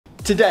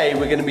Today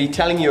we're going to be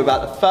telling you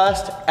about the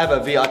first ever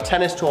VR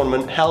tennis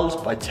tournament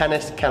held by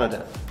Tennis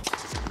Canada.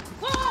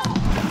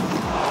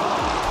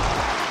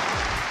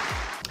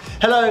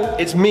 Hello,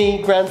 it's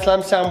me, Grand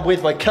Slam Sam,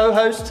 with my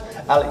co-host,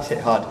 Alex Hit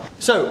Hard.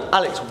 So,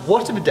 Alex,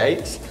 what are the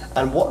dates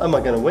and what am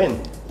I going to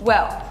win?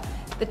 Well,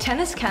 the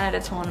Tennis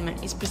Canada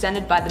tournament is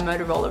presented by the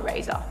Motorola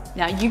Razer.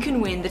 Now you can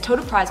win, the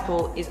total prize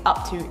pool is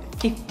up to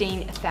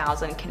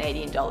 15,000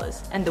 Canadian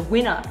dollars, and the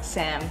winner,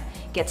 Sam,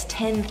 gets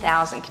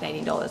 10,000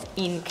 Canadian dollars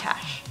in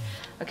cash.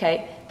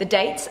 Okay, the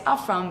dates are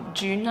from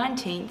June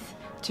 19th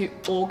to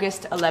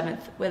August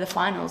 11th, where the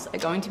finals are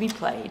going to be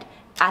played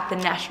at the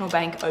National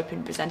Bank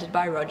Open presented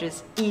by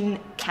Rogers in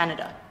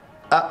Canada.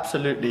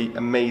 Absolutely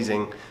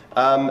amazing.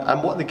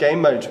 And what are the game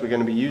modes we're going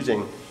to be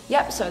using?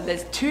 Yep, so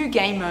there's 2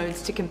 game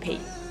modes to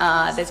compete.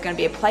 There's going to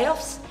be a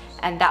playoffs,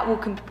 and that will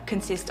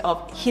consist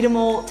of Hit 'em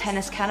All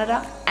Tennis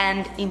Canada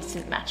and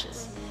instant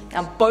matches.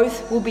 Now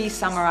both will be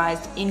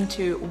summarized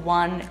into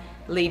one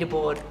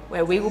leaderboard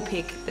where we will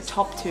pick the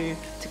top 2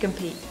 to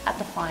compete at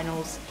the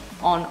finals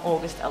on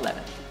August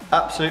 11th.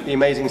 Absolutely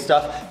amazing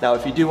stuff. Now,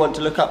 if you do want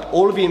to look up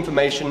all of the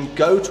information,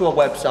 go to our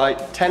website,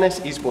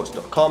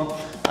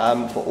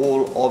 tennisesports.com, for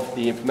all of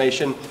the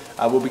information.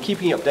 We'll be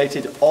keeping you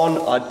updated on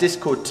our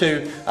Discord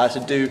too,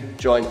 so do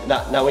join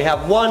that. Now, we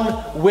have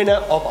one winner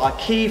of our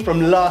key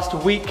from last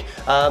week.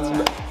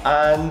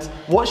 And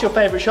what's your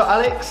favorite shot,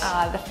 Alex?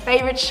 The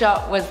favorite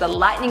shot was the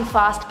lightning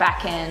fast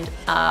backhand.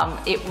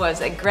 It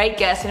was a great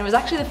guess, and it was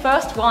actually the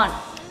first one.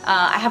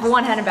 I have a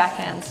one-handed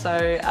backhand, so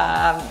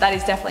that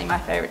is definitely my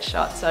favorite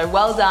shot. So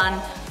well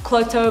done,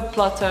 Cloto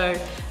Ploto.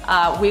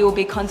 We will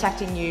be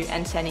contacting you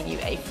and sending you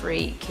a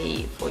free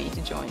key for you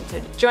to join.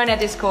 So join our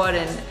Discord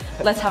and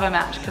let's have a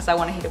match, because I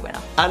want to hit a winner.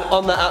 And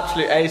on that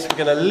absolute ace,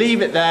 we're going to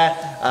leave it there.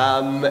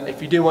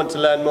 If you do want to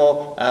learn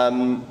more,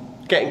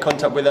 get in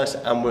contact with us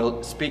and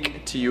we'll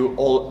speak to you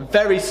all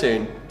very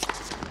soon.